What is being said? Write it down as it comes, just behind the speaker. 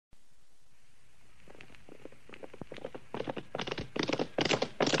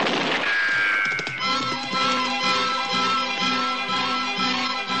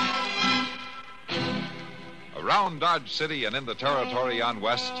Around Dodge City and in the territory on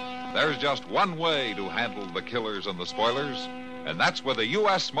West, there's just one way to handle the killers and the spoilers, and that's with a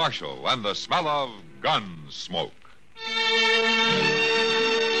U.S. Marshal and the smell of Gunsmoke.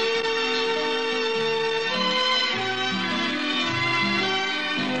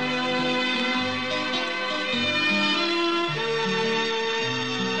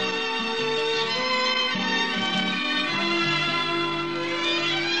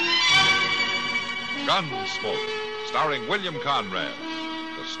 Gunsmoke, starring William Conrad.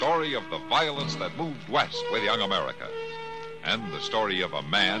 The story of the violence that moved west with young America. And the story of a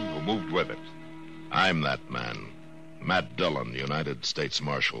man who moved with it. I'm that man. Matt Dillon, United States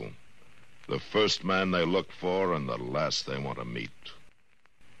Marshal. The first man they look for and the last they want to meet.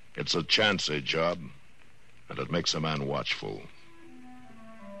 It's a chancy job, and it makes a man watchful.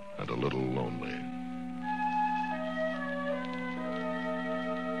 And a little lonely.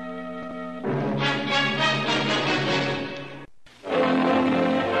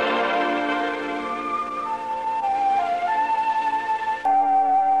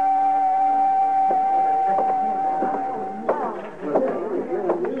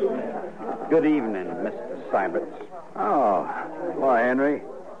 Good evening, Mr. Syberts. Oh, well, Henry,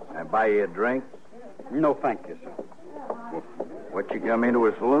 can I buy you a drink? No, thank you, sir. What you come into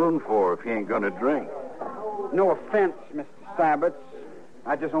a saloon for if you ain't gonna drink? No offense, Mr. Syberts.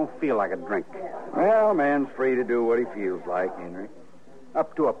 I just don't feel like a drink. Well, man's free to do what he feels like, Henry.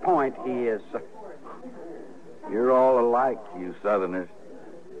 Up to a point, he is, sir. You're all alike, you Southerners.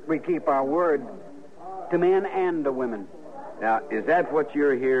 We keep our word to men and to women. Now, is that what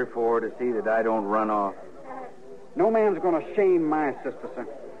you're here for, to see that I don't run off? No man's going to shame my sister, sir.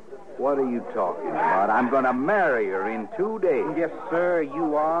 What are you talking about? I'm going to marry her in 2 days. Yes, sir,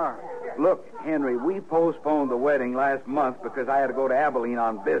 you are. Look, Henry, we postponed the wedding last month because I had to go to Abilene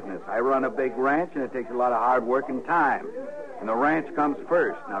on business. I run a big ranch, and it takes a lot of hard work and time. And the ranch comes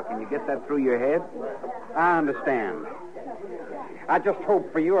first. Now, can you get that through your head? I understand. I just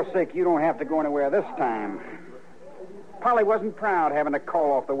hope for your sake you don't have to go anywhere this time. Polly wasn't proud having to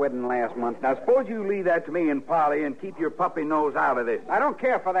call off the wedding last month. Now, suppose you leave that to me and Polly and keep your puppy nose out of this. I don't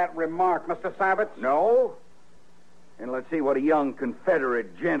care for that remark, Mr. Syberts. No? And let's see what a young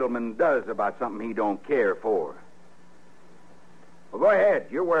Confederate gentleman does about something he don't care for. Well, go ahead.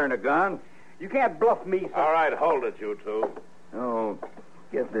 You're wearing a gun. You can't bluff me, sir. All right, hold it, you two. Oh,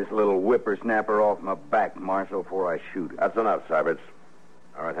 get this little whippersnapper off my back, Marshal, before I shoot him. That's enough, Syberts.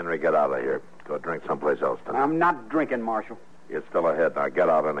 All right, Henry, get out of here. Go drink someplace else tonight. I'm not drinking, Marshal. You're still ahead. Now get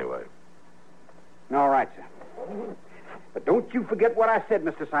out anyway. All right, sir. But don't you forget what I said,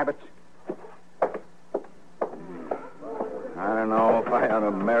 Mr. Syberts. I don't know if I ought to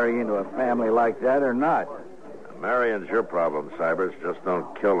marry into a family like that or not. Marrying's your problem, Syberts. Just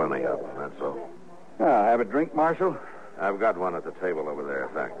don't kill any of them, that's all. Have a drink, Marshal? I've got one at the table over there,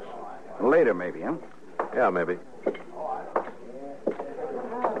 thanks. Later, maybe, huh? Yeah, maybe.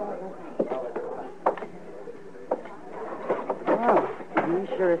 You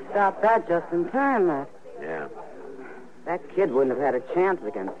sure stopped that just in time, Matt. Yeah. That kid wouldn't have had a chance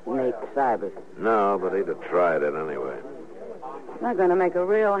against Nate Syberts. No, but he'd have tried it anyway. They're going to make a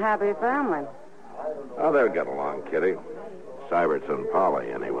real happy family. Oh, they'll get along, Kitty. Syberts and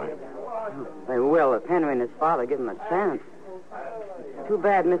Polly, anyway. They will if Henry and his father give them a chance. Too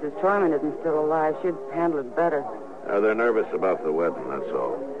bad Mrs. Troyman isn't still alive. She'd handle it better. They're nervous about the wedding, that's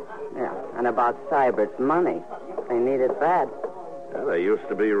all. Yeah, and about Syberts' money. They need it bad. Yeah, they used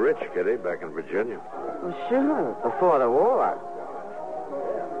to be rich, Kitty, back in Virginia. Well, sure, before the war.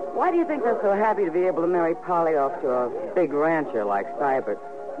 Why do you think they're so happy to be able to marry Polly off to a big rancher like Syberts?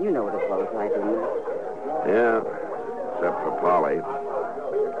 You know what it was like, didn't you? Yeah, except for Polly.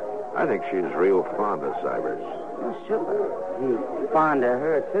 I think she's real fond of Syberts. Well, sure. He's fond of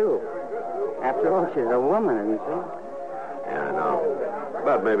her, too. After all, she's a woman, isn't she? Yeah, I know.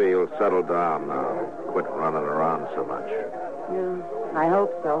 But maybe he'll settle down now. Quit running around so much. Yeah, I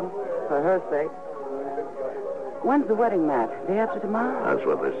hope so. For her sake. When's the wedding, Matt? Day after tomorrow? That's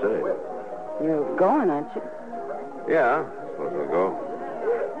what they say. You're going, aren't you? Yeah, I suppose we'll go.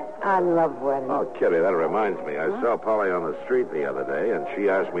 I love weddings. Oh, Kitty, that reminds me. I saw Polly on the street the other day, and she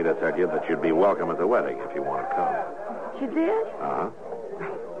asked me to tell you that you'd be welcome at the wedding if you want to come. She did? Uh-huh.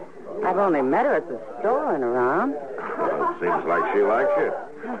 I've only met her at the store and around. Well, it seems like she likes you.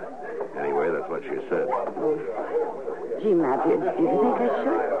 Anyway, that's what she said. Gee, Matt, do you think I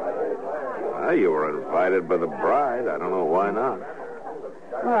should? Well, you were invited by the bride. I don't know why not.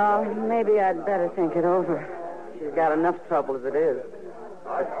 Well, maybe I'd better think it over. She's got enough trouble as it is.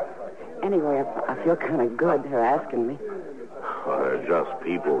 Anyway, I feel kind of good, her asking me. Well, they're just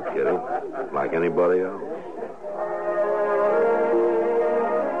people, Kitty. Like anybody else.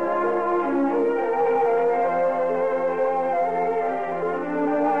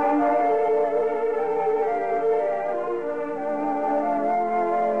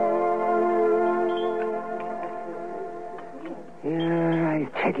 I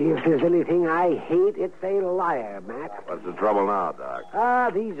tell you, if there's anything I hate, it's a liar, Matt. What's the trouble now,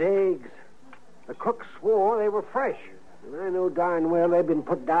 Doc? These eggs. The cook swore they were fresh. And I know darn well they've been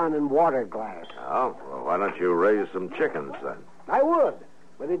put down in water glass. Oh, well, why don't you raise some chickens then? I would,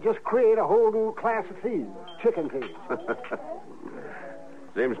 but it'd just create a whole new class of thieves, chicken thieves.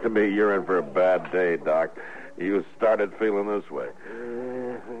 Seems to me you're in for a bad day, Doc. You started feeling this way.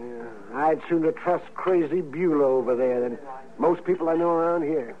 I'd sooner trust Crazy Beulah over there than most people I know around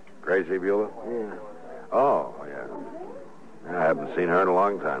here. Crazy Beulah? Yeah. Oh, yeah. I haven't seen her in a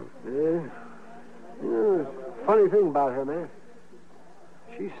long time. Funny thing about her, man.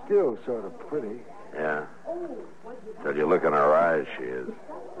 She's still sort of pretty. Yeah. Till you look in her eyes, she is.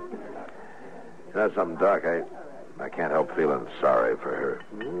 You know something, Doc? I can't help feeling sorry for her.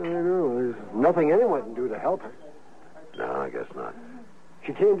 I know. There's nothing anyone can do to help her. No, I guess not.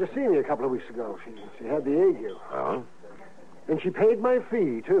 She came to see me a couple of weeks ago. She had the ague. Oh? And she paid my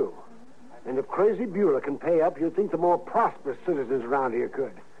fee, too. And if Crazy Beulah can pay up, you'd think the more prosperous citizens around here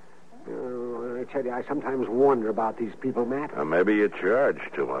could. I tell you, I sometimes wonder about these people, Matt. Maybe you charge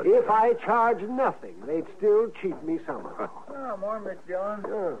too much. If I charge nothing, they'd still cheat me somehow. Oh, morning, Mr.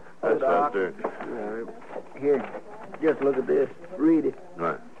 Jones. Hi, Chester. Here, just look at this. Read it.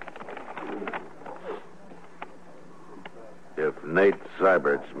 Right. If Nate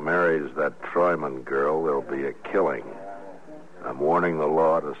Seiberts marries that Troyman girl, there'll be a killing. I'm warning the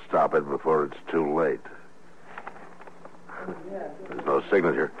law to stop it before it's too late. There's no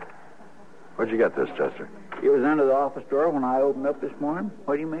signature. Where'd you get this, Chester? It was under the office drawer when I opened up this morning.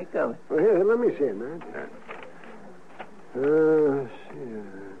 What do you make of it? Well, here, let me see it, man. Yeah.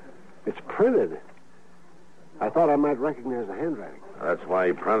 It's printed. I thought I might recognize the handwriting. That's why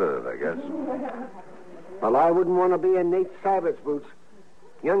he printed it, I guess. Well, I wouldn't want to be in Nate Seibert's boots.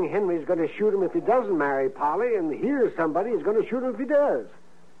 Young Henry's going to shoot him if he doesn't marry Polly, and here's somebody who's going to shoot him if he does.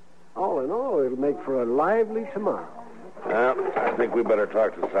 All in all, it'll make for a lively tomorrow. Well, I think we better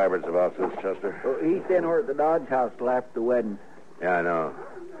talk to Seiberts about this, Chester. Well, he's staying over at the Dodge house till after the wedding. Yeah, I know.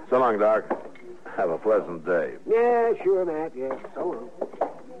 So long, Doc. Have a pleasant day. Yeah, sure, Matt. Yeah, so long.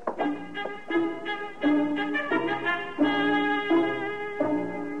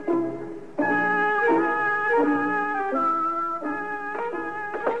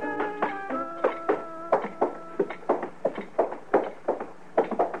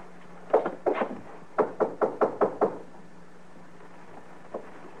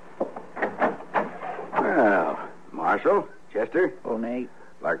 Marshal, Chester. Oh, Nate.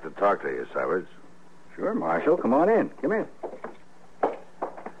 Like to talk to you, Seiberts. Sure, Marshal. Come on in. Come in.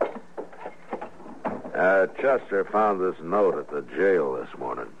 Chester found this note at the jail this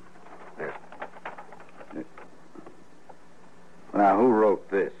morning. Here. Now, who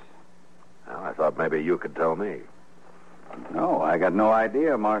wrote this? Well, I thought maybe you could tell me. No, I got no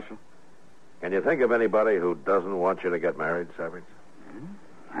idea, Marshal. Can you think of anybody who doesn't want you to get married, Seiberts?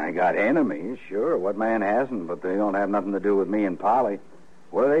 I got enemies, sure. What man hasn't? But they don't have nothing to do with me and Polly.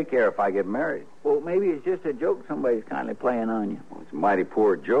 What do they care if I get married? Well, maybe it's just a joke somebody's kindly playing on you. Well, it's a mighty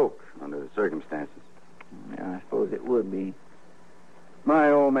poor joke under the circumstances. Yeah, I suppose it would be. My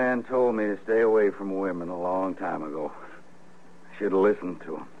old man told me to stay away from women a long time ago. I should have listened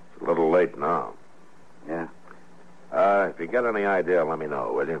to him. It's a little late now. Yeah. If you get any idea, let me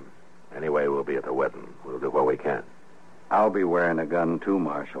know, will you? Anyway, we'll be at the wedding. We'll do what we can. I'll be wearing a gun, too,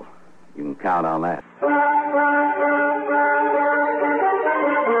 Marshal. You can count on that.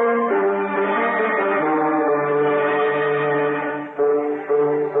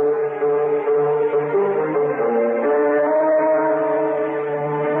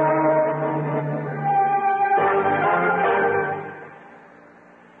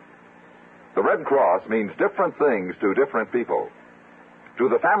 The Red Cross means different things to different people. To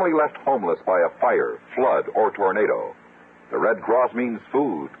the family left homeless by a fire, flood, or tornado, the Red Cross means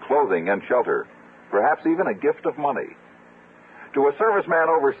food, clothing, and shelter, perhaps even a gift of money. To a serviceman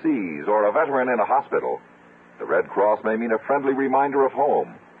overseas or a veteran in a hospital, the Red Cross may mean a friendly reminder of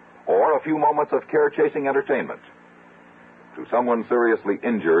home or a few moments of care-chasing entertainment. To someone seriously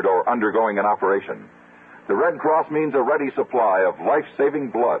injured or undergoing an operation, the Red Cross means a ready supply of life-saving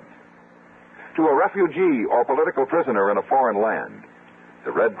blood. To a refugee or political prisoner in a foreign land,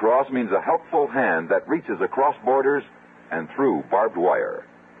 the Red Cross means a helpful hand that reaches across borders and through barbed wire.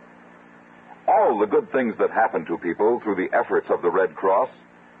 All the good things that happen to people through the efforts of the Red Cross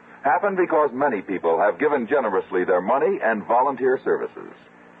happen because many people have given generously their money and volunteer services.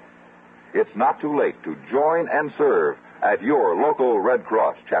 It's not too late to join and serve at your local Red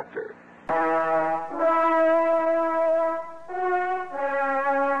Cross chapter.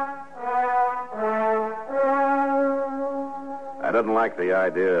 I didn't like the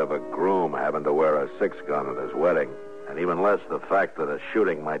idea of a groom having to wear a 6-gun at his wedding, and even less the fact that a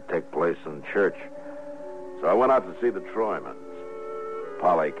shooting might take place in church. So I went out to see the Troymans.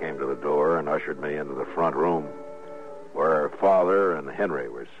 Polly came to the door and ushered me into the front room, where her father and Henry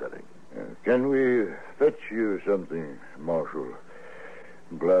were sitting. Can we fetch you something, Marshal?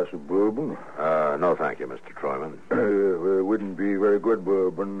 A glass of bourbon? No, thank you, Mr. Troyman. It wouldn't be very good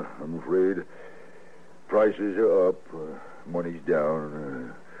bourbon, I'm afraid. Prices are up, money's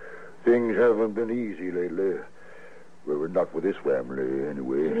down. Things haven't been easy lately. Well, not with this family,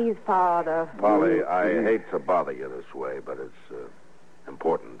 anyway. Please, Father. Polly, I hate to bother you this way, but it's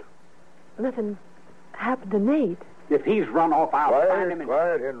important. Nothing happened to Nate. If he's run off, I'll find him.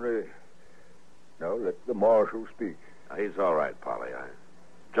 Quiet, Henry. Now let the marshal speak. He's all right, Polly. I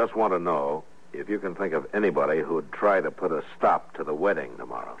just want to know if you can think of anybody who'd try to put a stop to the wedding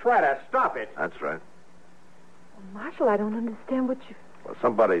tomorrow. Try to stop it? That's right. Marshal, I don't understand what you... Well,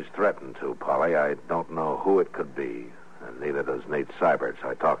 somebody's threatened to, Polly. I don't know who it could be, and neither does Nate Syberts.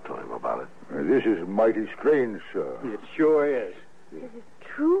 I talked to him about it. This is mighty strange, sir. It sure is. Is it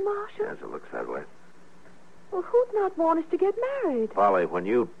true, Marshal? Yes, it looks that way. Well, who'd not want us to get married? Polly, when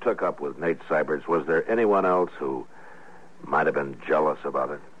you took up with Nate Syberts, was there anyone else who might have been jealous about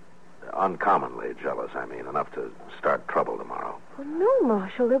it? Uncommonly jealous, I mean, enough to start trouble tomorrow. Well, no,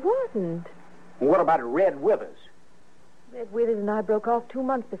 Marshal, there wasn't. What about Red Withers? Red Withers and I broke off 2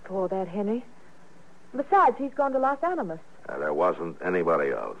 months before that, Henry. Besides, he's gone to Los Alamos. There wasn't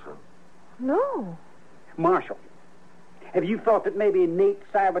anybody else, huh? No. Marshal, have you thought that maybe Nate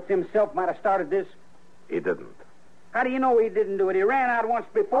Syberts himself might have started this? He didn't. How do you know he didn't do it? He ran out once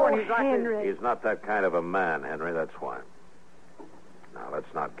before, and he's like... Henry. He's not that kind of a man, Henry, that's why. Now,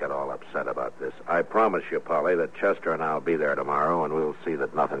 let's not get all upset about this. I promise you, Polly, that Chester and I'll be there tomorrow, and we'll see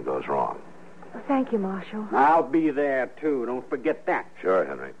that nothing goes wrong. Well, thank you, Marshal. I'll be there, too. Don't forget that. Sure,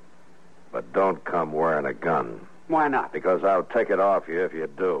 Henry. But don't come wearing a gun. Why not? Because I'll take it off you if you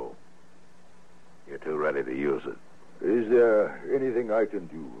do. You're too ready to use it. Is there anything I can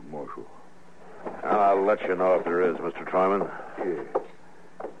do, Marshal? I'll let you know if there is, Mr. Troyman. Yes.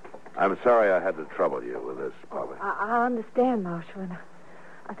 I'm sorry I had to trouble you with this, Polly. I understand, Marshal, and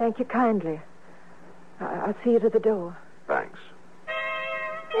I thank you kindly. I'll see you to the door. Thanks.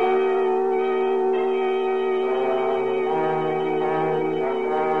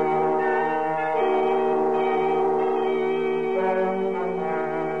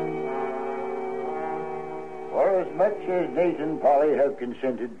 For as much as Nate and Polly have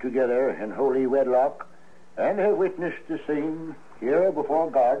consented together in holy wedlock and have witnessed the same here before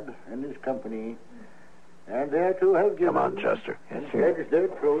God and his company, and thereto have given... Come on, Chester. And pledged their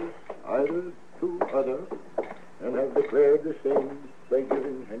troth either to other, and have declared the same by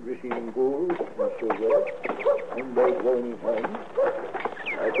giving and receiving gold and silver, and by joining hands,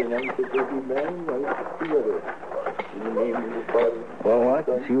 I pronounce that they be man like together. In the name of the Father. Well, I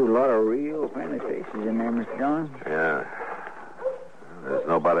can see a lot of real friendly faces in there, Mr. John. Yeah. There's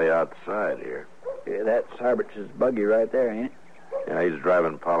nobody outside here. Yeah, that's Syberts' buggy right there, ain't it? Yeah, he's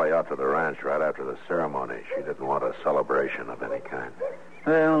driving Polly out to the ranch right after the ceremony. She didn't want a celebration of any kind.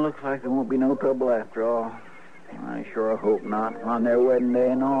 Well, looks like there won't be no trouble after all. I sure hope not, on their wedding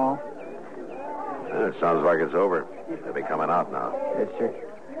day and all. It sounds like it's over. They'll be coming out now. Yes, sir.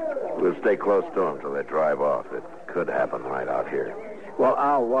 We'll stay close to them till they drive off. It could happen right out here. Well,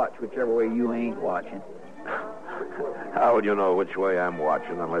 I'll watch whichever way you ain't watching. How would you know which way I'm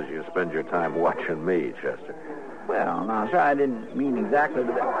watching unless you spend your time watching me, Chester? Well, now, sir, I didn't mean exactly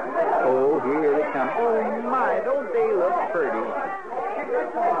to that. Oh, here they come. Oh, my, don't they look pretty?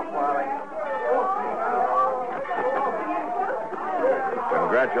 Come on, Polly.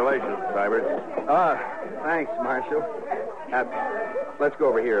 Congratulations, Syberts. Thanks, Marshal. Let's go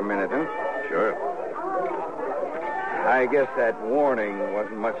over here a minute, huh? Sure. I guess that warning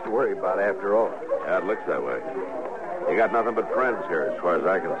wasn't much to worry about after all. Yeah, it looks that way. You got nothing but friends here, as far as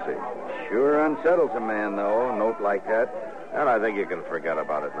I can see. Sure unsettles a man, though, a note like that. And I think you can forget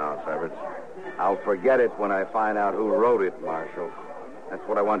about it now, Syberts. I'll forget it when I find out who wrote it, Marshal. That's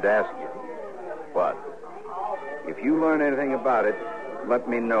what I wanted to ask you. What? If you learn anything about it, let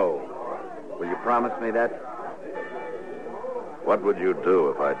me know. Will you promise me that? What would you do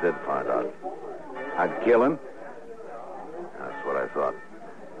if I did find out? I'd kill him. That's what I thought.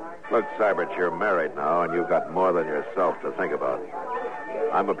 Look, Syberts, you're married now, and you've got more than yourself to think about.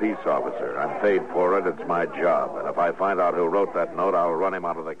 I'm a peace officer. I'm paid for it. It's my job. And if I find out who wrote that note, I'll run him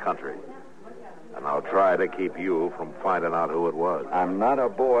out of the country. And I'll try to keep you from finding out who it was. I'm not a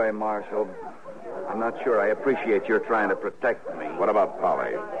boy, Marshal. I'm not sure I appreciate your trying to protect me. What about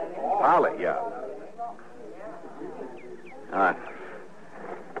Polly? Polly? Yeah. I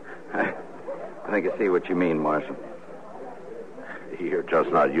think I see what you mean, Marshal. You're just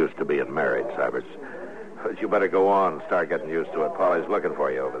not used to being married, Cybers. But you better go on and start getting used to it. Polly's looking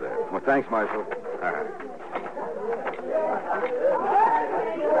for you over there. Well, thanks, Marshal. All right.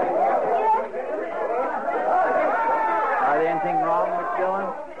 Are there anything wrong with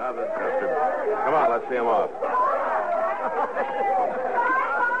Dillon? Nothing, Chester. Come on, let's see him off.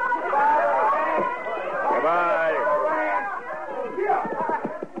 Goodbye.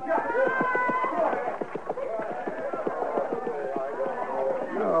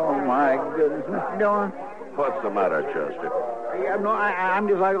 Oh, my goodness, Mr. Dillon. What's the matter, Chester? I'm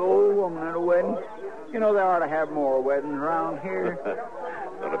just like an old woman at a wedding. You know, they ought to have more weddings around here.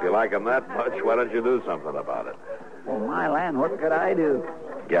 But if you like him that much, why don't you do something about it? Oh, my land, what could I do?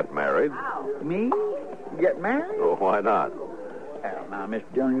 Get married? Me? Get married? Oh, why not? Well, now, Mr.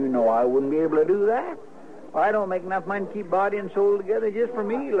 Dillon, you know I wouldn't be able to do that. Well, I don't make enough money to keep body and soul together just for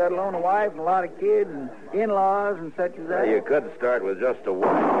me, let alone a wife and a lot of kids and in-laws and such as that. You could start with just a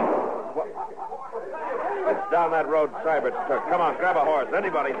wife. It's down that road Cybert took. Come on, grab a horse.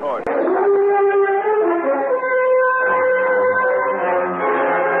 Anybody's horse.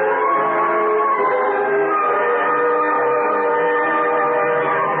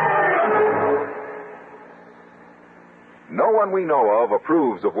 No one we know of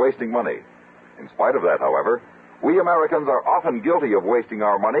approves of wasting money. In spite of that, however, we Americans are often guilty of wasting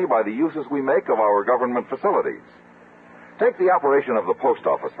our money by the uses we make of our government facilities. Take the operation of the post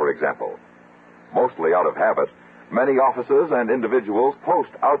office, for example. Mostly out of habit, many offices and individuals post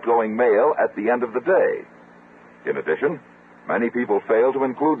outgoing mail at the end of the day. In addition, many people fail to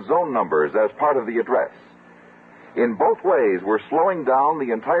include zone numbers as part of the address. In both ways, we're slowing down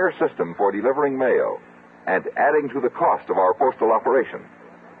the entire system for delivering mail and adding to the cost of our postal operation.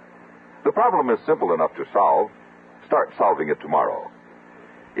 The problem is simple enough to solve. Start solving it tomorrow.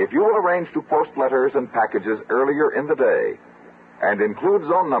 If you will arrange to post letters and packages earlier in the day and include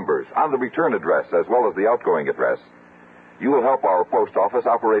zone numbers on the return address as well as the outgoing address, you will help our post office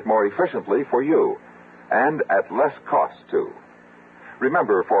operate more efficiently for you and at less cost, too.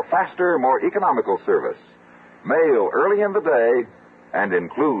 Remember, for faster, more economical service, mail early in the day and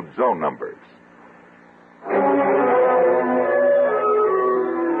include zone numbers.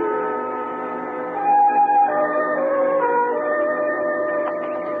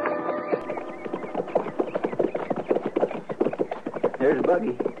 There's a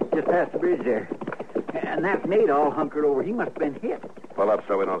buggy just past the bridge there. And that's Nate all hunkered over. He must have been hit. Pull up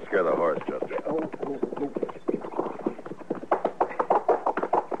so we don't scare the horse, Chester. Oh.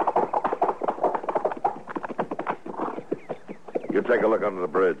 You take a look under the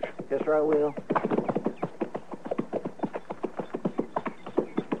bridge. Yes, sir, I will.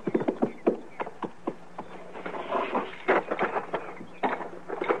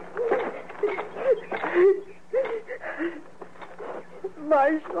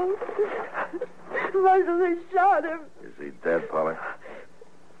 Marshal, they shot him. Is he dead, Polly?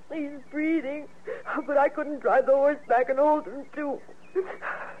 He's breathing, but I couldn't drive the horse back and hold him, too.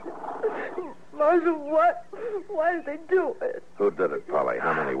 Marshal, what? Why did they do it? Who did it, Polly?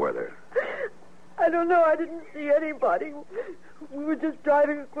 How many were there? I don't know. I didn't see anybody. We were just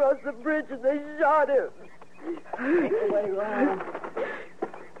driving across the bridge and they shot him.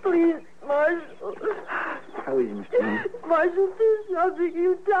 Please, Marshal. How is he, Mr. Dillon? Marshal, do something.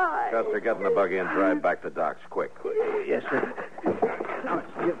 You die. Chester, get in the buggy and drive back to docks, quick. Yes, sir. Now,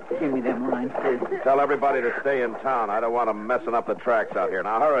 give me them lines, please. Tell everybody to stay in town. I don't want them messing up the tracks out here.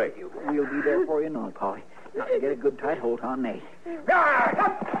 Now, hurry. We'll be there for you now, Polly. Now, get a good tight hold on Nate.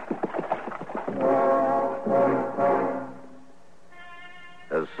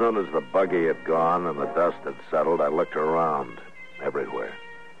 As soon as the buggy had gone and the dust had settled, I looked around everywhere.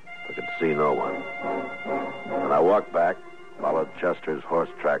 I could see no one. And I walked back, followed Chester's horse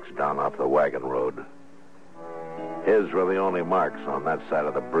tracks down off the wagon road. His were the only marks on that side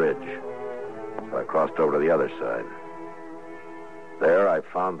of the bridge. So I crossed over to the other side. There I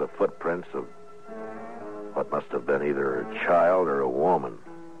found the footprints of what must have been either a child or a woman.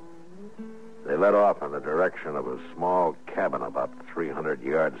 They led off in the direction of a small cabin about 300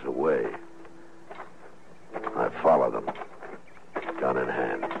 yards away. I followed them, gun in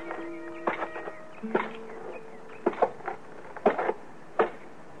hand.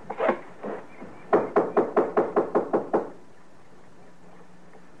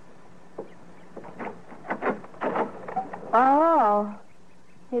 Oh,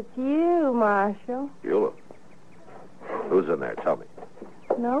 it's you, Marshal. Beulah. Who's in there? Tell me.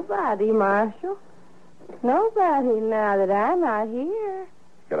 Nobody, Marshal. Nobody now that I'm not here.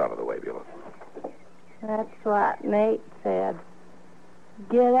 Get out of the way, Beulah. That's what Nate said.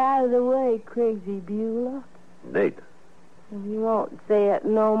 Get out of the way, Crazy Beulah. Nate? He won't say it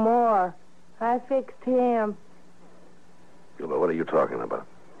no more. I fixed him. Beulah, what are you talking about?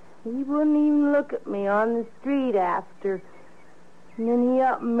 He wouldn't even look at me on the street after. And then he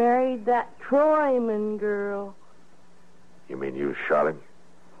up and married that Troyman girl. You mean you shot him?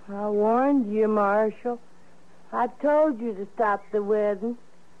 I warned you, Marshal. I told you to stop the wedding.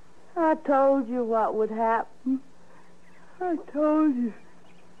 I told you what would happen. I told you.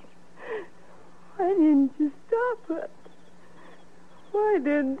 Why didn't you stop it? Why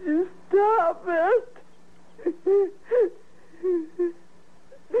didn't you stop it?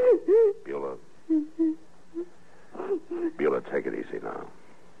 Beulah. Beulah, take it easy now.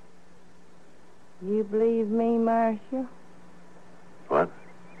 You believe me, Marshal? What?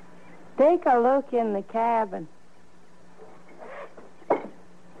 Take a look in the cabin.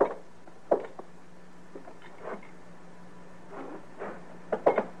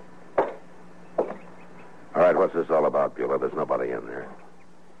 All right, what's this all about, Beulah? There's nobody in there.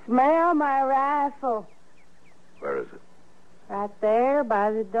 Smell my rifle. Where is it? Right there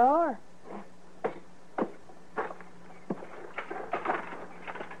by the door.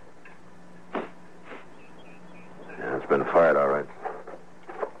 Yeah, it's been fired, all right.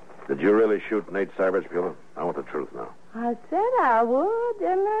 Did you really shoot Nate Cybers, Beulah? I want the truth now. I said I would,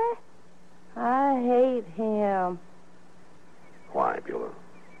 didn't I? I hate him. Why, Beulah?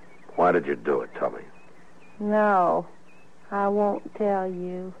 Why did you do it? Tell me. No, I won't tell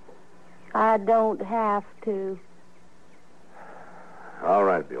you. I don't have to. All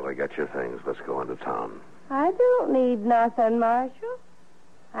right, Beulah, get your things. Let's go into town. I don't need nothing, Marshal.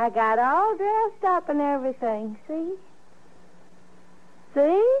 I got all dressed up and everything, see?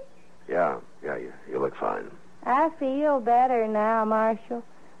 See? Yeah, you look fine. I feel better now, Marshal.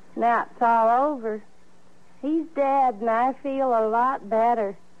 Now it's all over. He's dead, and I feel a lot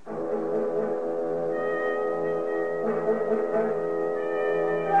better.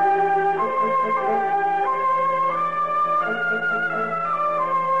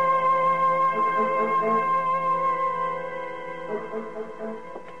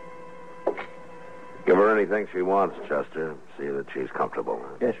 Give her anything she wants, Chester. See that she's comfortable.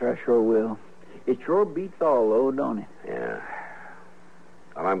 Yes, sir, I sure will. It sure beats all, though, don't it? Yeah.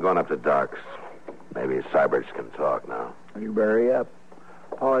 Well, I'm going up to Doc's. Maybe Cybers can talk now. Well, you better hurry up.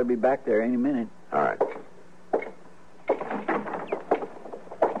 Paul'll be back there any minute. All right.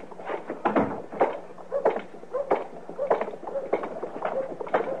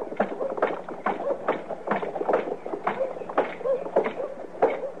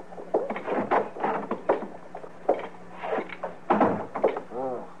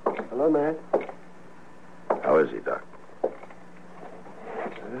 Hello, Matt. How is he, Doc?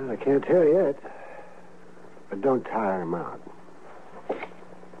 I can't tell yet. But don't tire him out.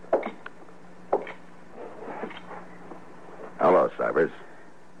 Hello, Cybers.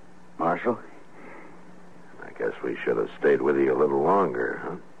 Marshal? I guess we should have stayed with you a little longer,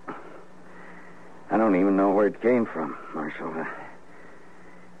 huh? I don't even know where it came from, Marshal.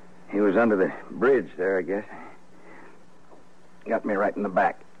 He was under the bridge there, I guess. Got me right in the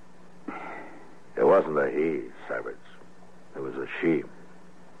back. It wasn't a he, Cybers. It was a she.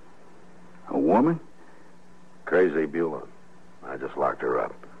 A woman? Crazy Beulah. I just locked her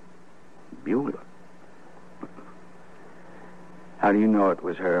up. Beulah? How do you know it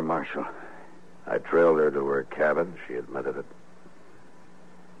was her, Marshal? I trailed her to her cabin. She admitted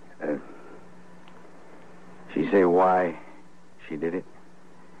it. She say why she did it?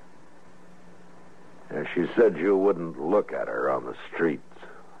 She said you wouldn't look at her on the street.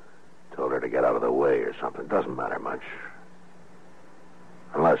 Told her to get out of the way or something. Doesn't matter much.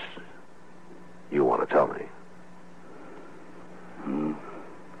 Unless you want to tell me.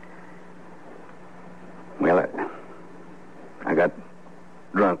 Well, I got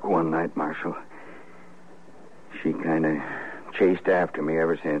drunk one night, Marshal. She kind of chased after me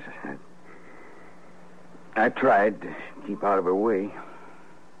ever since. I tried to keep out of her way.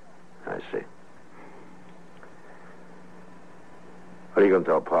 I see. What are you going to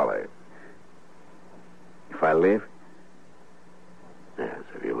tell Polly? If I live? Yes,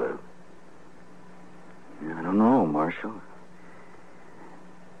 if you live. I don't know, Marshal.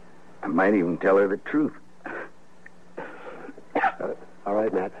 I might even tell her the truth. All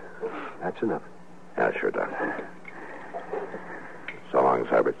right, Matt. That's enough. Yeah, sure, Doc. So long,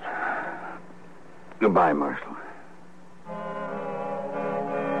 Cybers. Goodbye, Marshal.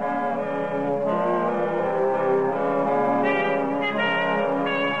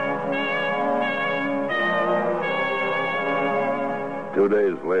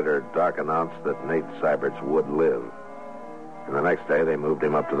 days later, Doc announced that Nate Syberts would live. And the next day, they moved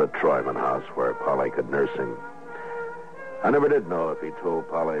him up to the Troyman house where Polly could nurse him. I never did know if he told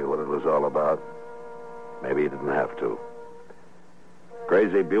Polly what it was all about. Maybe he didn't have to.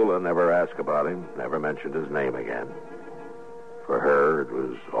 Crazy Beulah never asked about him, never mentioned his name again. For her, it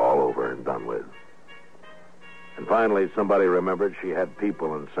was all over and done with. And finally, somebody remembered she had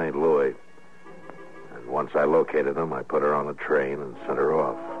people in St. Louis. And once I located them, I put her on a train and sent her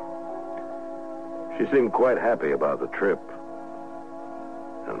off. She seemed quite happy about the trip.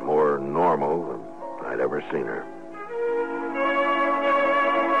 And more normal than I'd ever seen her.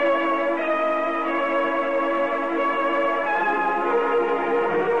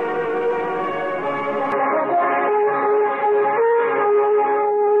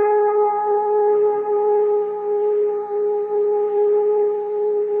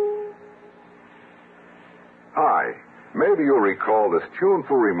 Hi. Maybe you'll recall this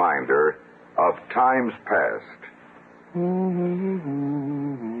tuneful reminder of times past.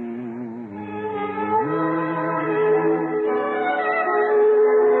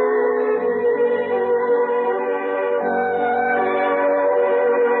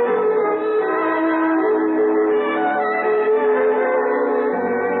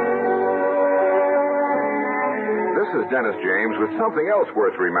 This is Dennis James with something else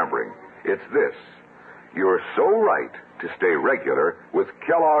worth remembering. It's this. You're so right to stay regular with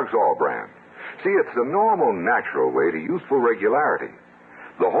Kellogg's All Brand. See, it's the normal, natural way to youthful regularity.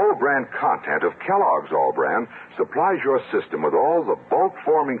 The whole brand content of Kellogg's All Brand supplies your system with all the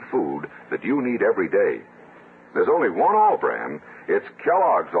bulk-forming food that you need every day. There's only one All Brand. It's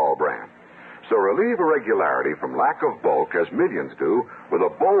Kellogg's All Brand. So relieve irregularity from lack of bulk, as millions do, with a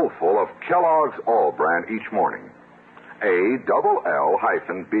bowl full of Kellogg's All Brand each morning. ALL-BRAN.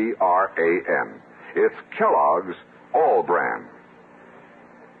 It's Kellogg's All Brand.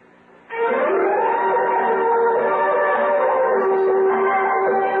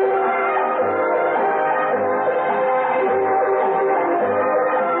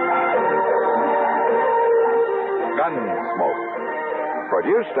 Gunsmoke.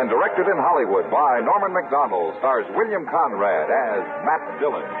 Produced and directed in Hollywood by Norman Macdonald, stars William Conrad as Matt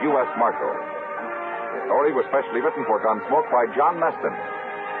Dillon, U.S. Marshal. The story was specially written for Gunsmoke by John Meston.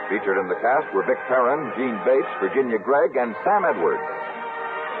 Featured in the cast were Vic Perrin, Gene Bates, Virginia Gregg, and Sam Edwards.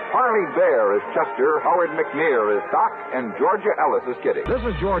 Harley Bear is Chester, Howard McNear is Doc, and Georgia Ellis is Kitty. This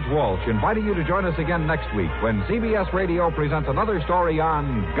is George Walsh inviting you to join us again next week when CBS Radio presents another story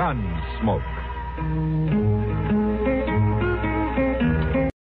on Gunsmoke.